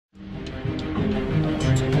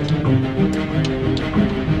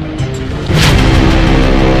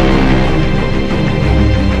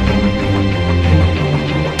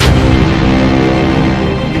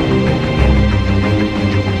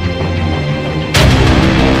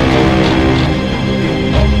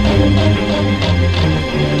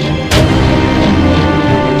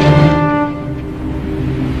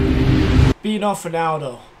off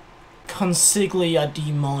Ronaldo. Consiglia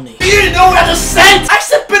DjMaRiiO. You didn't know what I just said! I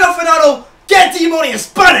said bin off Ronaldo! Get DjMaRiiO in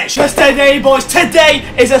Spanish! Just today, boys, today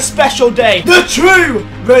is a special day. The true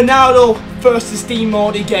Ronaldo versus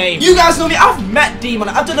DjMaRiiO game. You guys know me, I've met DjMaRiiO.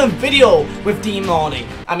 I've done a video with DjMaRiiO.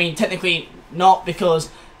 I mean, technically not, because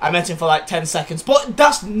I met him for like 10 seconds, but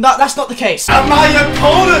that's not the case. And my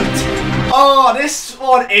opponent! Oh, this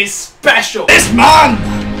one is special. This man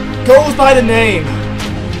goes by the name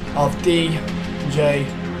of DjMaRiiO.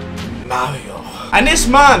 And this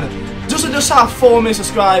man doesn't just have 4 million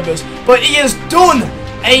subscribers, but he has done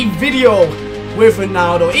a video with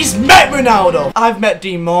Ronaldo. He's met Ronaldo. I've met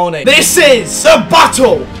DjMaRiiO. This is the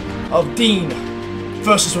battle of Dean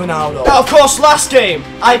versus Ronaldo. Now, of course, last game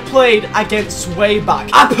I played against Wayback,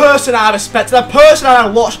 a person I respected, a person I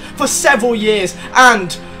watched for several years,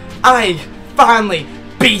 and I finally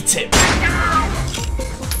beat him.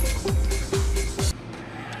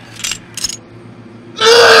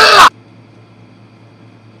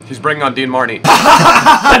 He's bringing on DjMaRiiO.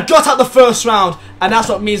 I got out the first round, and that's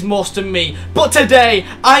what means most to me. But today,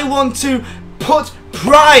 I want to put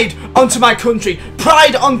pride onto my country,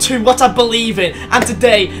 pride onto what I believe in, and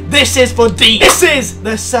today, this is for Dean. This is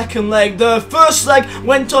the second leg. The first leg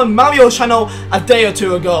went on Mario's channel a day or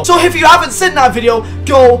 2 ago. So if you haven't seen that video,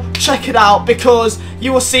 go check it out, because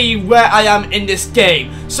you will see where I am in this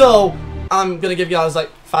game. So, I'm gonna give you guys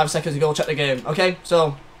like 5 seconds to go check the game, okay?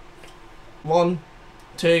 So, 1,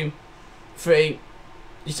 2, 3.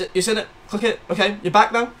 You seen it? Click it. Okay, you're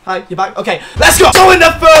back now. Hi, you're back. Okay, let's go. So in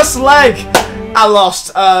the first leg, I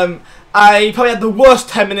lost. I probably had the worst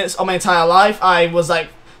 10 minutes of my entire life. I was like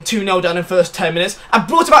 2-0 down in the first 10 minutes. I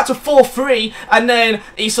brought it back to 4-3, and then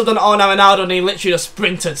he still done on Ronaldo, and he literally just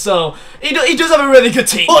sprinted. So he does have a really good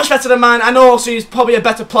team, much better than mine. I know also he's probably a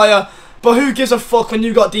better player, but who gives a fuck when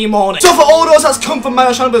you got DjMaRiiO? So for all those that's come from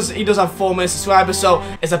my channel, because he does have 4 million subscribers, so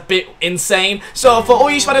it's a bit insane. So for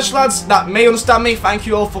all you Spanish lads that may understand me, thank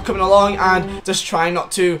you all for coming along and just trying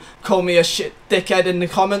not to call me a shit dickhead in the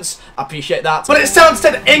comments. I appreciate that. But it's time to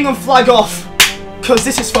take the England flag off, because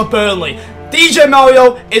this is for Burnley.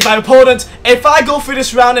 DjMaRiiO is my opponent. If I go through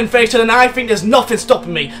this round in F8TAL, then I think there's nothing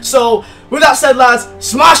stopping me. So with that said, lads,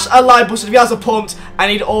 smash a like button if you guys are pumped. I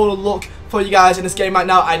need all the luck for you guys in this game right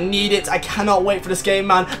now. I need it. I cannot wait for this game,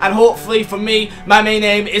 man. And hopefully for me, my main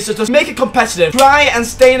aim is to just make it competitive. Try and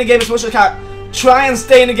stay in the game as much as I can. Try and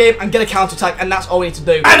stay in the game and get a counter attack, and that's all we need to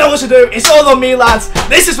do. I know what to do. It's all on me, lads.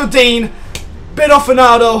 This is for Dean. Bit off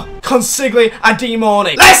Ronaldo, Consiglia and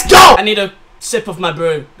DjMaRiiO. Let's go! I need a sip of my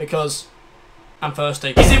brew because I'm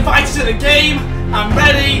thirsty. He's invited to the game. I'm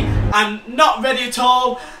ready. I'm not ready at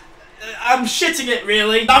all. I'm shitting it,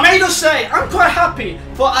 really. I may just say, I'm quite happy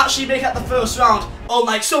for actually making it the first round,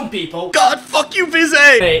 unlike some people. God, fuck you,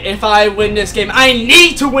 Vizeh! Hey, if I win this game, I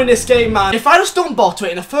need to win this game, man. If I just don't bottle it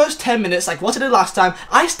in the first 10 minutes, like what I did last time,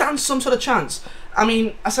 I stand some sort of chance. I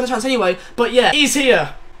mean, I stand a chance anyway, but yeah, he's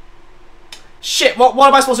here. Shit, what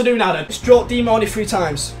am I supposed to do now then? Let's draw DjMaRiiO 3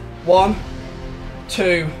 times. 1,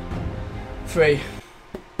 2, 3.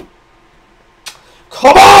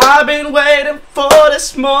 Come on! I've been waiting for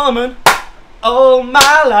this moment all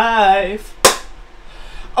my life.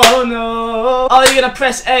 Oh no! Are you gonna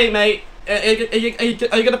press A, mate? Are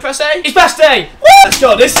you gonna press A? He's pressed A! Woo! Let's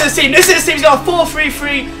go. This is the team. This is the team. He's got a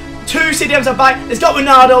 4-3-3. 2 CDMs at back. He's got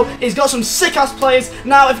Ronaldo. He's got some sick ass players.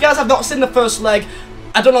 Now, if you guys have not seen the first leg,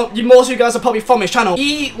 I don't know, most of you guys are probably from his channel.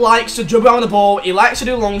 He likes to dribble around the ball. He likes to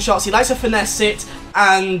do long shots. He likes to finesse it,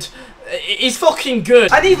 and he's fucking good.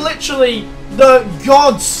 I need literally the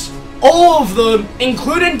gods, all of them,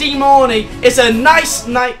 including DjMaRiiO. It's a nice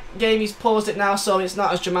night game. He's paused it now, so it's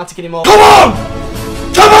not as dramatic anymore. Come on!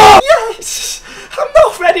 Come on! Yes! I'm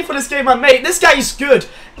not ready for this game, man, mate. This guy is good.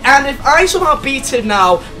 And if I somehow beat him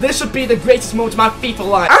now, this would be the greatest moment of my FIFA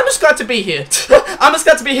life. I'm just glad to be here. I'm just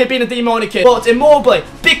glad to be here being a DjMaRiiO kid. But Immobile,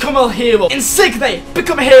 become a hero. Insigne,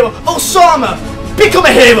 become a hero. Osama, become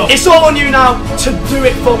a hero. It's all on you now to do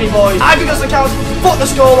it for me, boys. I think that's the count. Fuck the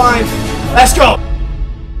scoreline. Let's go.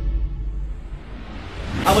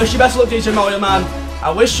 I wish you best of luck, DjMaRiiO, man. I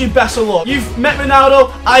wish you best of luck. You've met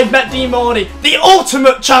Ronaldo. I've met DjMaRiiO. The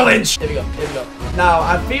ultimate challenge. Here we go. Here we go. Now,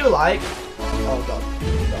 I feel like... Oh, God.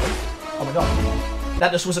 Oh, my God.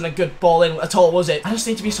 That just wasn't a good ball in at all, was it? I just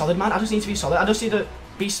need to be solid, man. I just need to be solid. I just need to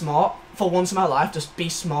be smart for once in my life. Just be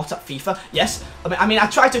smart at FIFA. Yes. I mean, I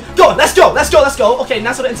tried to... Go on, let's go. Let's go. Let's go. Okay,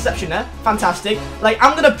 nice little interception there. Fantastic. Like,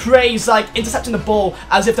 I'm going to praise, like, intercepting the ball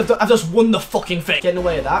as if I've just won the fucking thing. Getting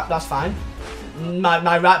away with that. That's fine.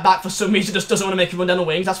 My right back, for some reason, just doesn't want to make him run down the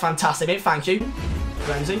wings. That's fantastic, mate. Thank you.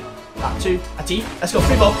 Renzi. Back to a T. Let's go.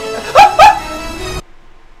 Free ball.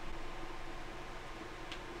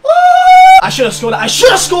 I should have scored that. I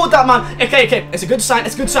should have scored that, man. Okay, okay. It's a good sign.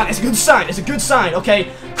 It's a good sign. It's a good sign. It's a good sign.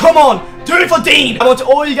 Okay. Come on. Do it for Dean. I want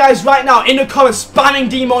all you guys right now in the comments spamming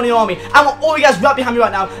DjMaRiiO on me. I want all you guys right behind me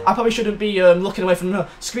right now. I probably shouldn't be looking away from the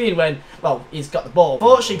screen when, well, he's got the ball.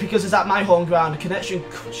 Fortunately, because it's at my home ground, the connection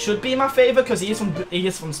should be in my favour because he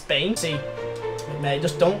is from Spain. See, mate,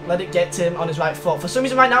 just don't let it get to him on his right foot. For some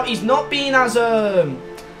reason right now, he's not being as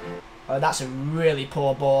that's a really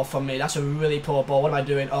poor ball from me. That's a really poor ball. What am I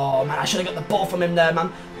doing? Oh, man, I should have got the ball from him there,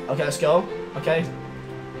 man. Okay, let's go. Okay.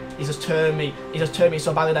 He's just turned me. He just turned me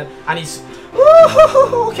so badly then. And he's...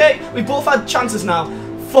 Ooh, okay, we both had chances now.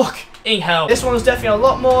 Fucking hell. This one's definitely a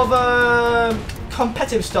lot more of a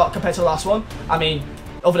competitive start compared to the last one. I mean,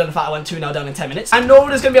 other than the fact I went 2-0 down in 10 minutes. I know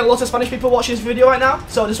there's going to be a lot of Spanish people watching this video right now.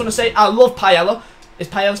 So I just want to say I love paella. Is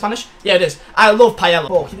paella Spanish? Yeah, it is. I love paella.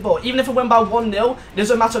 Ball, keep the ball. Even if I win by 1-0, it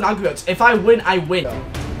doesn't matter on aggregates. If I win, I win.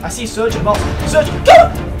 I see Serge in the box. Serge,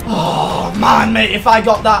 go! Oh, man, mate, if I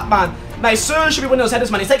got that, man. Mate, Serge should be winning those headers,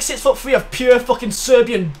 man. He's like 6'3" of pure fucking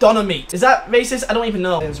Serbian doner meat. Is that racist? I don't even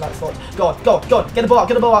know. His right foot. Go on, go on, go on. Get the ball out,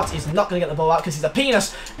 get the ball out. He's not going to get the ball out because he's a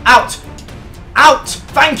penis. Out! Out!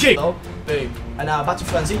 Thank you! Oh, boom. And now back to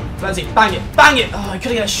Frenzy. Frenzy, bang it, bang it! Oh, he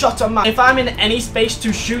couldn't get a shot on, man. If I'm in any space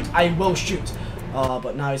to shoot, I will shoot. Oh,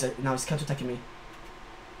 but now he's counter-attacking me.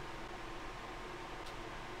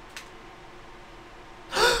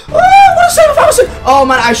 Oh, what a save of Harrison! Oh,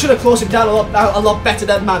 man, I should have closed him down a lot better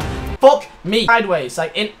then, man. Fuck me. Sideways,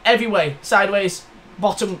 like in every way. Sideways,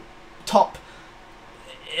 bottom, top,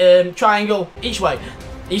 triangle, each way.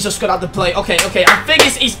 He's just got out the play. Okay, okay. I think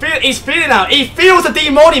he's feeling now. He feels the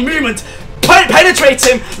DjMaRiiO movement. Penetrates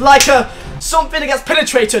him like something that gets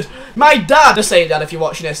penetrated. My dad. Just saying, Dad, if you're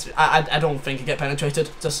watching this, I don't think you get penetrated.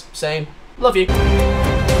 Just saying. Love you. Go on.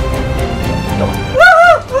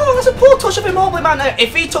 Oh, that's a poor touch of Immobile, man.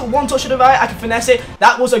 If he took one touch to the right, I could finesse it.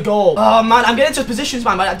 That was a goal. Oh, man, I'm getting into positions,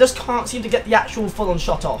 man, but I just can't seem to get the actual full-on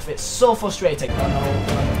shot off. It's so frustrating. Oh, no.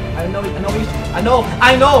 I know.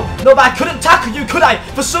 No, but I couldn't tackle you, could I?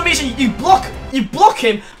 For some reason, you block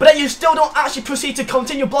him, but then you still don't actually proceed to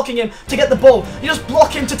continue blocking him to get the ball. You just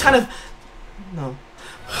block him to kind of... No.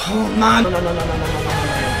 Oh, man. No. Come on.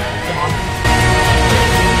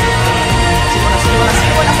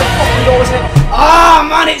 That's a fucking goal, isn't it? Ah,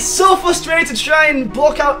 man, it's so frustrating to try and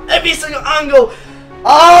block out every single angle.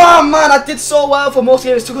 Oh, man, I did so well for most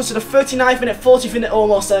games. It took us to the 39th minute, 40th minute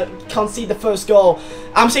almost to concede the first goal.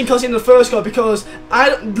 I'm saying conceding the first goal because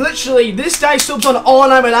this guy subs on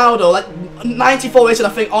RONALDO, like 94 minutes, I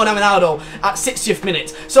think, RONALDO at 60th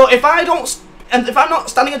minute. So if I'm not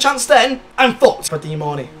standing a chance then, I'm fucked. For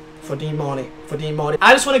DjMaRiiO.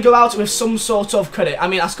 I just want to go out with some sort of credit. I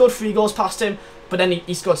mean, I scored 3 goals past him, but then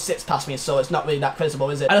he scored 6 past me, so it's not really that creditable,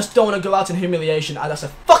 is it? I just don't want to go out in humiliation. That's a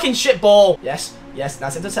fucking shit ball. Yes,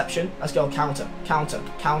 that's interception. Let's go. Counter.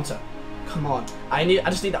 Come on. I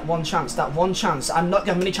just need that one chance. I'm not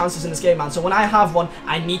getting many chances in this game, man. So when I have one,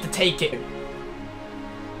 I need to take it.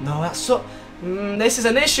 No, that's so... this is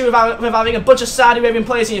an issue with having a bunch of Saudi Arabian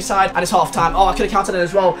players in your side, and it's half time. Oh, I could have counted it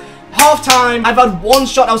as well. Half time. I've had one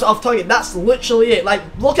shot that was off target. That's literally it. Like,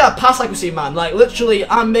 look at pass accuracy, man. Like, literally,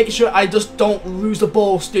 I'm making sure I just don't lose the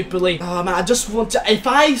ball stupidly. Oh, man, I just want to... If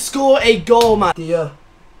I score a goal, man... Dear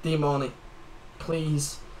DjMaRiiO,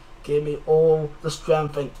 please give me all the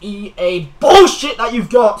strength and EA bullshit that you've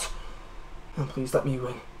got. And please let me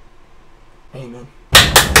win. Amen.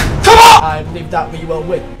 Come on! I believe that we will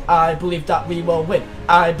win. I believe that we will win.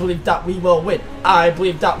 I believe that we will win. I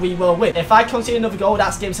believe that we will win. If I concede another goal,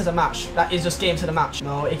 that's game to the match. That is just game to the match.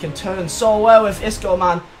 No, he can turn so well with Isco,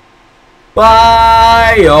 man.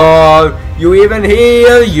 Bye, all. You even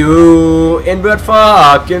hear you. Inbred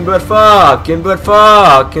fuck.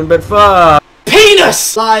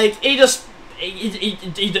 Penis! Like, he just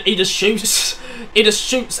shoots. He just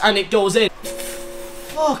shoots and it goes in.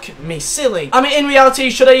 Fuck me, silly. I mean, in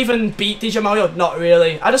reality, should I even beat DjMaRiiO? Not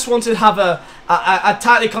really. I just wanted to have a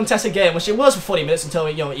tightly contested game, which it was for 40 minutes until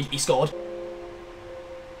he scored.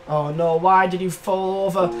 Oh no, why did you fall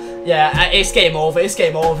over? Yeah, it's game over. It's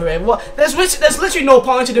game over. There's literally no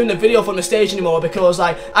point in doing the video from the stage anymore because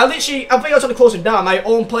I think I was trying to close him down. My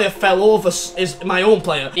own player fell over. Is my own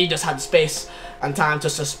player. He just had space and time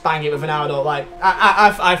just to bang it with Ronaldo. Like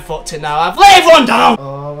I've fucked it now. I've laid everyone down.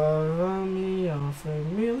 All around me are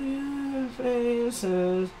familiar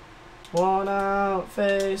faces, worn out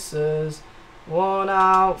faces, worn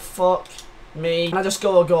out. Fuck me. Can I just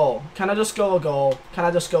go a goal? Can I just go a goal? Can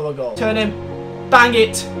I just go a goal? Turn him, bang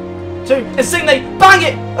it. 2, insignate, bang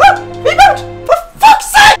it. Ah, rebound! For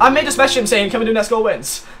fuck's sake! I made a special saying, can we do Let's Go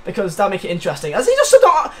Wins? Because that'll make it interesting. Has he just subbed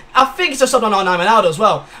on, I think he's just subbed on RONALDO as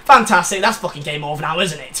well. Fantastic, that's fucking game over now,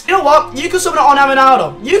 isn't it? You know what? You can sub on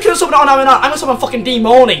RONALDO. You can sub on RONALDO. I'm gonna sub on fucking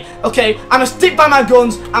DjMaRiiO. Okay, I'm gonna stick by my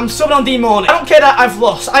guns. I'm subbing on DjMaRiiO. I don't care that I've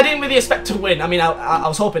lost. I didn't really expect to win. I mean, I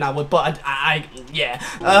was hoping I would, but yeah.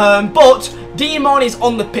 But DjMaRiiO is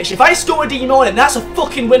on the pitch. If I score with DjMaRiiO, that's a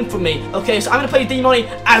fucking win for me. Okay, so I'm gonna play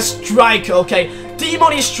DjMaRiiO as striker. Okay,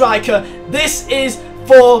 DjMaRiiO is striker. This is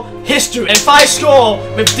for history. If I score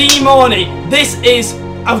with DjMaRiiO, this is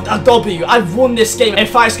a W. I've won this game.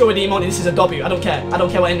 If I score with DjMaRiiO, this is a W. I don't care. I don't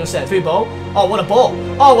care what anyone says. Through ball. Oh, what a ball.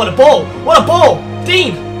 Oh, what a ball. What a ball.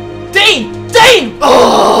 Dean.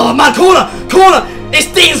 Oh, man, corner. It's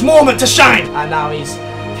Dean's moment to shine. And now he's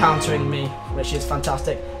countering me, which is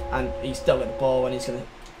fantastic. And he's still got the ball, and he's gonna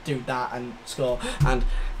do that and score. And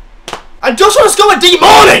I just want to score with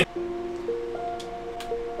DjMaRiiO.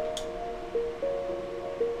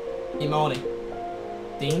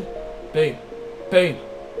 DjMaRiiO. Dean.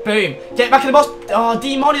 Boom. Get back in the box. Oh,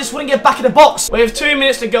 DjMaRiiO just wouldn't get back in the box. With 2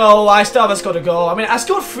 minutes to go, I still haven't scored a goal. I mean, I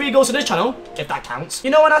scored 3 goals to this channel, if that counts. You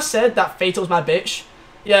know when I said that F8TAL's my bitch?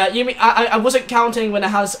 Yeah, you mean I wasn't counting when it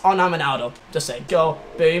has RONALDO. Just say go,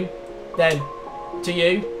 boom, then to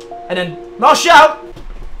you, and then Martial.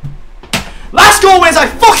 Last goal wins. I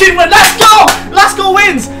fucking win. Let's go. Last goal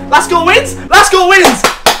wins. Woo!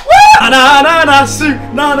 Na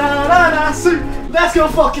su. Let's go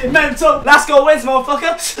fucking mental. Let's go wins,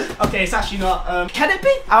 motherfucker. Okay, it's actually not. Can it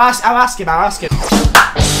be? I'll ask him.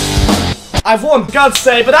 I've won. God's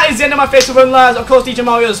sake. But that is the end of my F8TAL run, lads. Of course,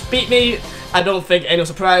 DjMaRiiO's beat me. I don't think anyone's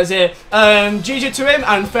surprised here. GG to him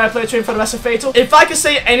and fair play to him for the rest of F8TAL. If I could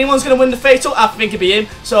say anyone's going to win the F8TAL, I think it'd be him.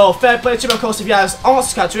 So fair play to him. Of course, if you guys aren't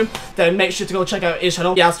subscribed to him, then make sure to go check out his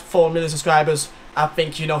channel. He has 4 million subscribers. I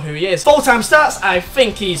think you know who he is. Full-time stats, I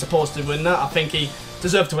think he's supposed to win that. I think he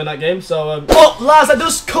deserved to win that game. So, but lads, that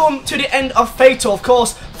does come to the end of F8TAL, of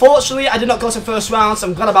course. Fortunately, I did not go to the first round, so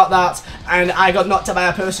I'm glad about that. And I got knocked out by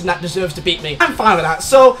a person that deserves to beat me. I'm fine with that.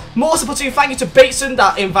 So, most importantly, thank you to Bateson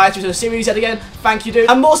that invited me to the series yet again. Thank you, dude.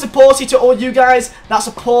 And most importantly to all you guys that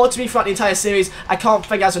support me throughout the entire series. I can't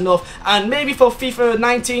thank you guys enough. And maybe for FIFA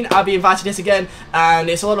 19, I'll be inviting this again. And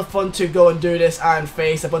it's a lot of fun to go and do this and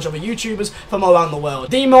face a bunch of other YouTubers from all around the world.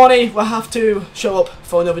 DjMaRiiO will have to show up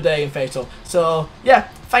for another day in F8TAL. So, yeah.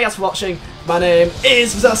 Thank you guys for watching. My name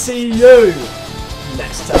is Vizeh. See you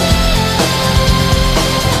next time.